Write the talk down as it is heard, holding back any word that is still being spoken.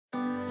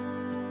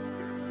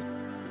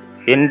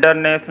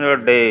International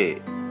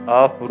Day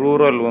of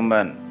Rural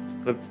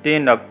Women,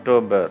 15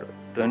 October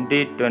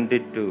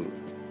 2022.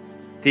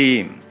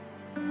 Theme: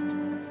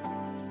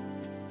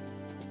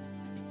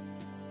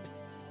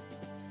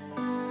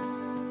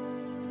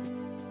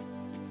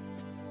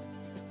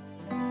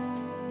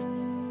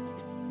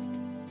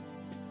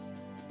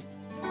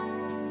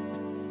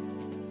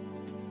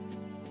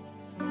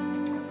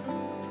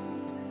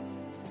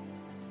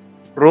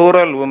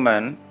 Rural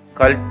Women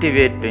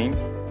Cultivating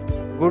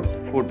Good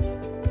Food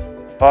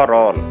for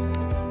All.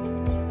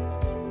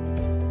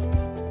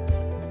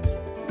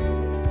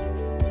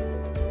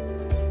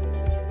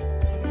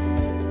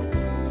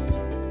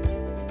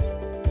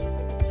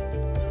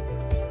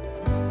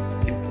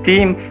 The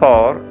theme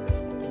for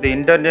the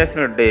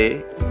International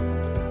Day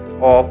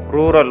of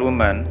Rural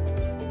Women: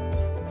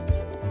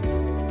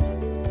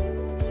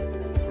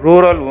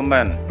 Rural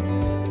Women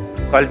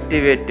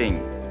Cultivating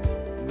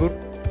Good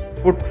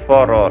Food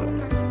for All,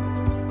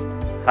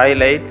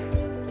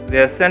 highlights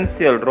the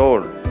essential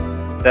role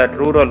that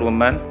rural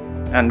women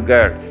and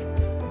girls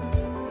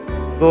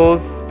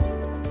plays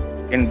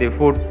in the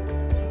food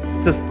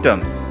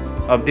systems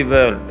of the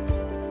world.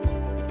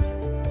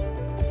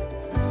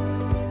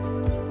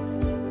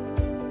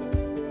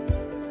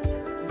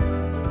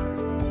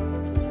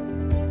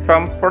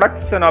 From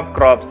production of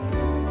crops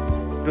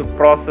to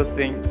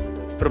processing,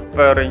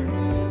 preparing,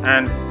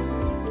 and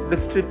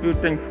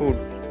distributing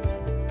foods,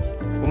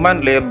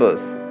 women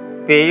labors,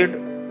 paid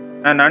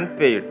and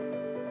unpaid,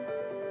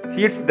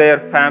 feeds their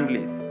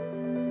families,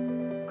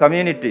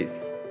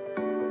 communities,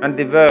 and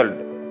the world.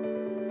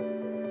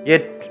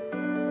 Yet,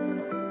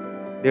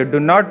 they do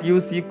not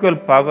use equal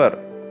power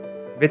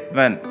with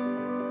men.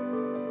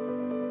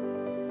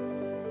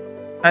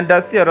 And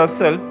as a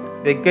result,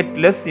 they get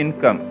less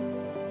income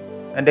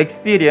and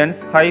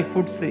experience high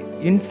food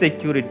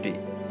insecurity.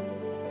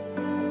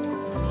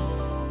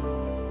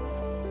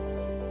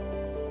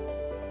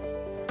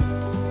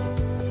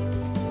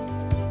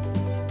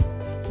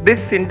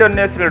 This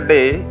International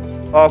Day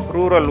of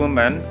Rural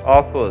Women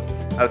offers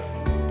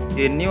us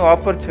a new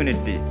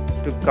opportunity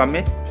to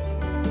commit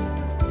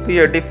to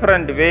a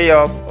different way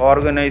of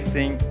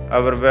organizing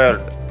our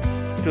world,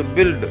 to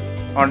build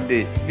on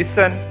the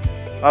vision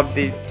of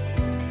the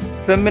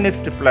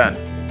feminist plan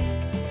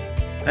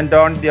and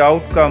on the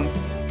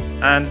outcomes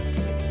and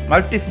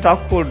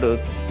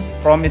multi-stakeholders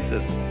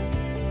promises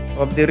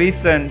of the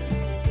recent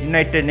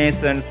United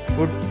Nations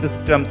Food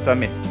System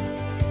Summit,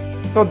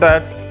 so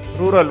that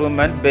rural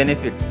women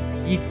benefits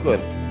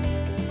equally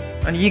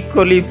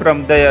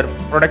from their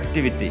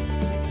productivity,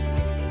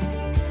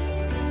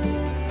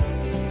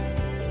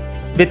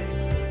 with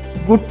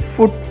good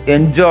food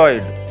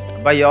enjoyed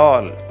by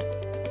all.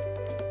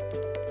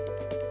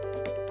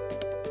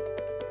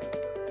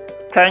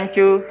 Thank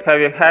you. Have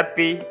a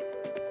happy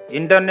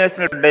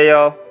International Day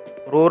of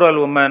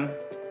Rural Women.